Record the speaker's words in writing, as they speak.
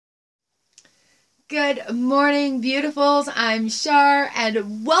Good morning, beautifuls. I'm Char,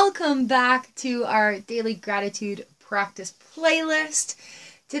 and welcome back to our daily gratitude practice playlist.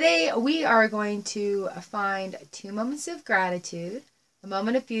 Today, we are going to find 2 moments of gratitude, a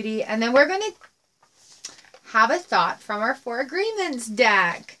moment of beauty, and then we're going to have a thought from our 4 agreements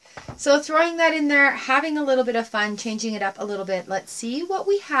deck. So throwing that in there, having a little bit of fun, changing it up a little bit. Let's see what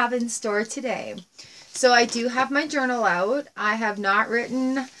we have in store today. So I do have my journal out. I have not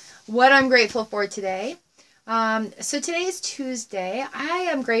written what I'm grateful for today. So today is Tuesday. I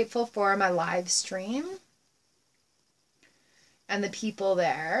am grateful for my live stream and the people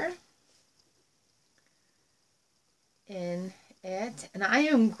there in it. And I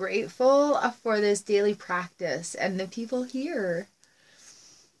am grateful for this daily practice and the people here.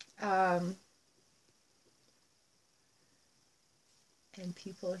 And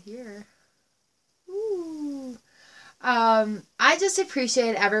people here. Ooh. I just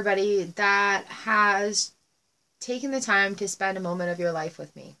appreciate everybody that has taken the time to spend a moment of your life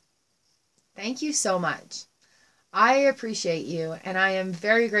with me. Thank you so much. I appreciate you, and I am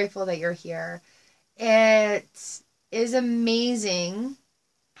very grateful that you're here. It is amazing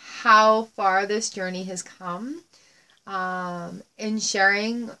how far this journey has come in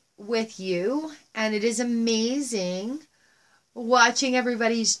sharing with you, and it is amazing watching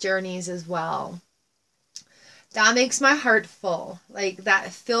everybody's journeys as well. That makes my heart full. Like,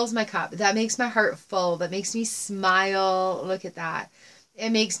 that fills my cup. That makes my heart full. That makes me smile. Look at that. It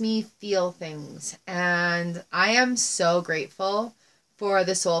makes me feel things. And I am so grateful for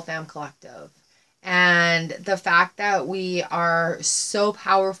the Soul Fam Collective. And the fact that we are so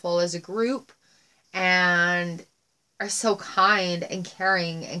powerful as a group and are so kind and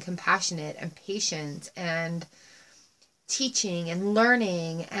caring and compassionate and patient and teaching and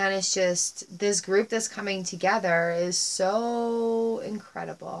learning, and it's just this group that's coming together is so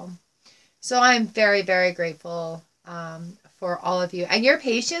incredible. So I'm very, very grateful for all of you and your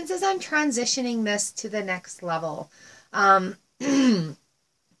patience as I'm transitioning this to the next level.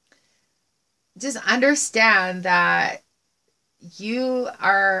 Just understand that you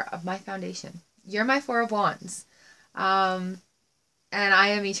are my foundation. You're my 4 of Wands. And I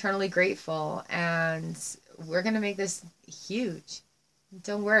am eternally grateful, and we're going to make this huge.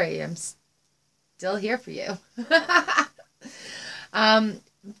 Don't worry, I'm still here for you.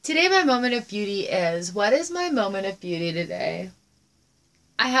 Today my moment of beauty is, what is my moment of beauty today?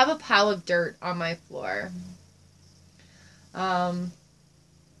 I have a pile of dirt on my floor. I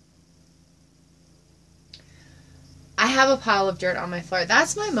have a pile of dirt on my floor.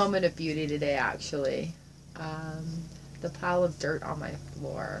 That's my moment of beauty today, actually. The pile of dirt on my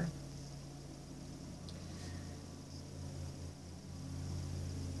floor.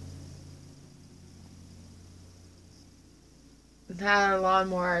 That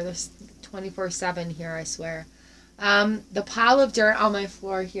lawnmower, there's 24/7 here, I swear. The pile of dirt on my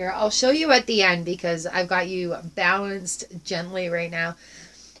floor here, I'll show you at the end because I've got you balanced gently right now.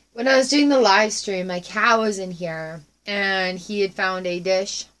 When I was doing the live stream, my cat was in here, and he had found a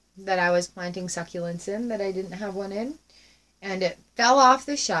dish that I was planting succulents in that I didn't have one in, and it fell off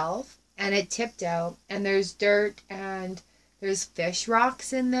the shelf, and it tipped out, and there's dirt, and there's fish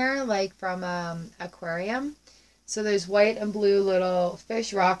rocks in there, like from aquarium. So there's white and blue little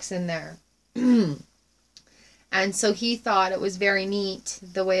fish rocks in there. And so he thought it was very neat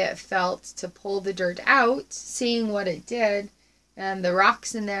the way it felt to pull the dirt out, seeing what it did, and the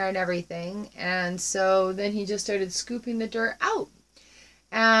rocks in there and everything. And so then he just started scooping the dirt out.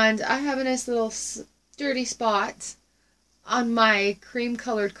 And I have a nice little dirty spot on my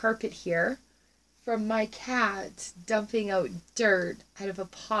cream-colored carpet here from my cat dumping out dirt out of a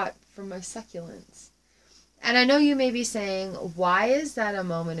pot from my succulents. And I know you may be saying, why is that a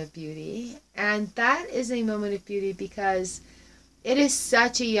moment of beauty? And that is a moment of beauty because it is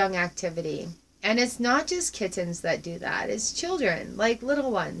such a young activity. And it's not just kittens that do that. It's children, like little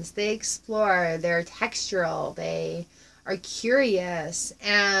ones. They explore, they're textural, they are curious.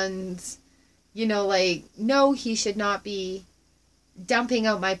 And, you know, like, no, he should not be dumping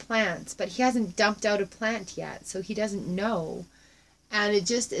out my plants. But he hasn't dumped out a plant yet, so he doesn't know. And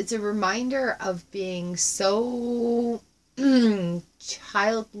it's a reminder of being so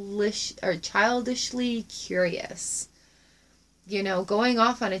childishly curious. You know, going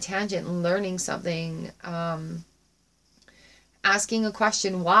off on a tangent and learning something, asking a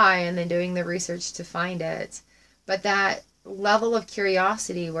question why, and then doing the research to find it. But that level of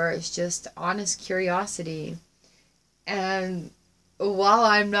curiosity where it's just honest curiosity. And while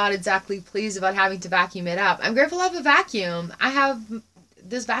I'm not exactly pleased about having to vacuum it up, I'm grateful I have a vacuum.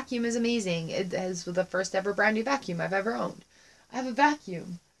 This vacuum is amazing. It is the first ever brand new vacuum I've ever owned. I have a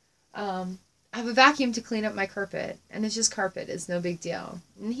vacuum. I have a vacuum to clean up my carpet, and it's just carpet. It's no big deal.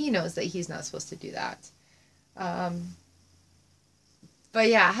 And he knows that he's not supposed to do that. But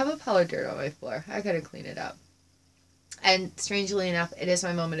yeah, I have a pile of dirt on my floor. I gotta clean it up. And strangely enough, it is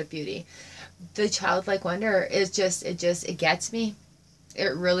my moment of beauty. The childlike wonder is just, it gets me.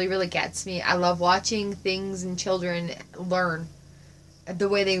 It really, really gets me. I love watching things and children learn. The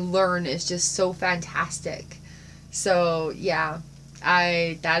way they learn is just so fantastic. So yeah,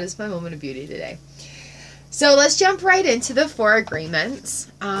 that is my moment of beauty today. So let's jump right into the 4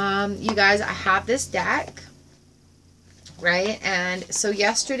 agreements. You guys, I have this deck, right? And so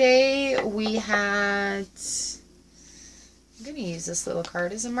yesterday we had, I'm going to use this little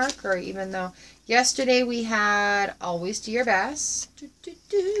card as a marker, even though yesterday we had always do your best.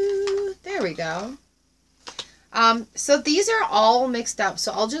 There we go. So these are all mixed up.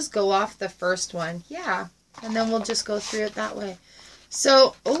 So I'll just go off the first one. Yeah. And then we'll just go through it that way.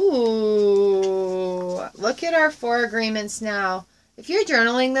 So, ooh, look at our 4 agreements now. If you're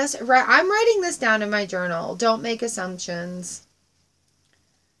journaling this, I'm writing this down in my journal. Don't make assumptions.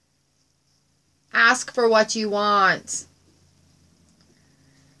 Ask for what you want.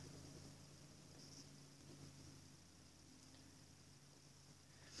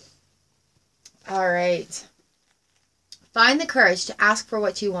 All right. Find the courage to ask for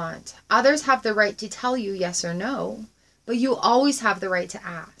what you want. Others have the right to tell you yes or no, but you always have the right to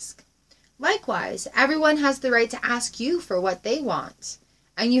ask. Likewise, everyone has the right to ask you for what they want,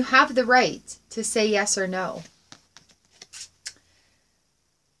 and you have the right to say yes or no.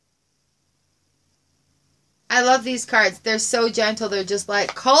 I love these cards. They're so gentle. They're just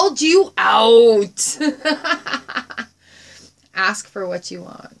like, called you out. Ask for what you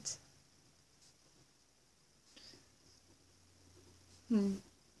want.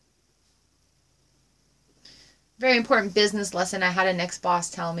 Very important business lesson I had an ex-boss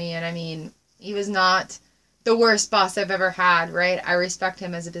tell me, and I mean, he was not the worst boss I've ever had, right? I respect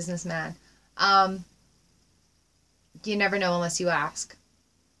him as a businessman. You never know unless you ask.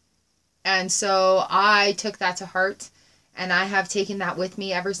 And so I took that to heart, and I have taken that with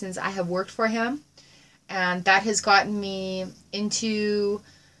me ever since I have worked for him, and that has gotten me into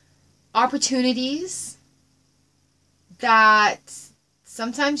opportunities that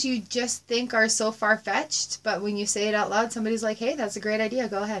sometimes you just think are so far-fetched, but when you say it out loud, somebody's like, hey, that's a great idea,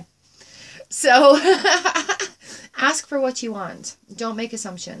 go ahead. So ask for what you want. Don't make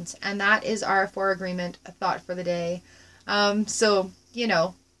assumptions. And that is our 4 agreement thought for the day. So, you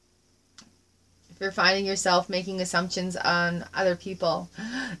know, if you're finding yourself making assumptions on other people,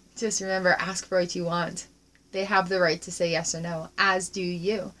 just remember, ask for what you want. They have the right to say yes or no, as do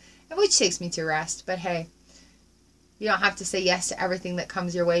you. Which takes me to rest, but hey, you don't have to say yes to everything that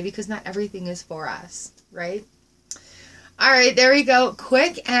comes your way because not everything is for us, right? All right, there we go.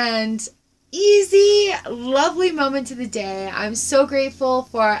 Quick and easy, lovely moment of the day. I'm so grateful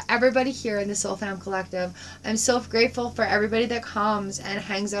for everybody here in the Soul Fam Collective. I'm so grateful for everybody that comes and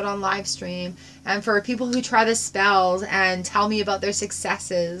hangs out on live stream, and for people who try the spells and tell me about their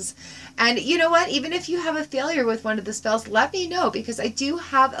successes. And you know what? Even if you have a failure with one of the spells, let me know, because I do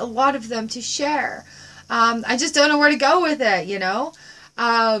have a lot of them to share. I just don't know where to go with it, you know?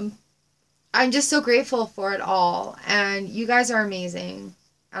 I'm just so grateful for it all. And you guys are amazing.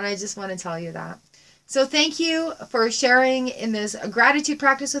 And I just want to tell you that. So thank you for sharing in this gratitude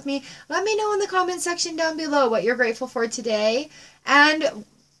practice with me. Let me know in the comment section down below what you're grateful for today. And,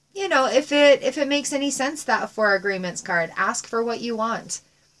 you know, if it makes any sense, that 4 agreements card. Ask for what you want.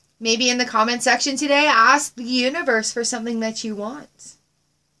 Maybe in the comment section today, ask the universe for something that you want.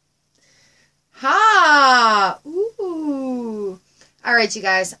 Ha! Ooh. All right, you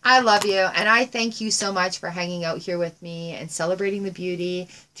guys, I love you, and I thank you so much for hanging out here with me and celebrating the beauty.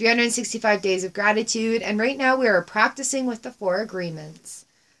 365 days of gratitude, and right now we are practicing with the 4 agreements.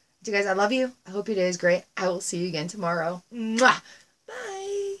 You guys, I love you. I hope your day is great. I will see you again tomorrow. Mwah!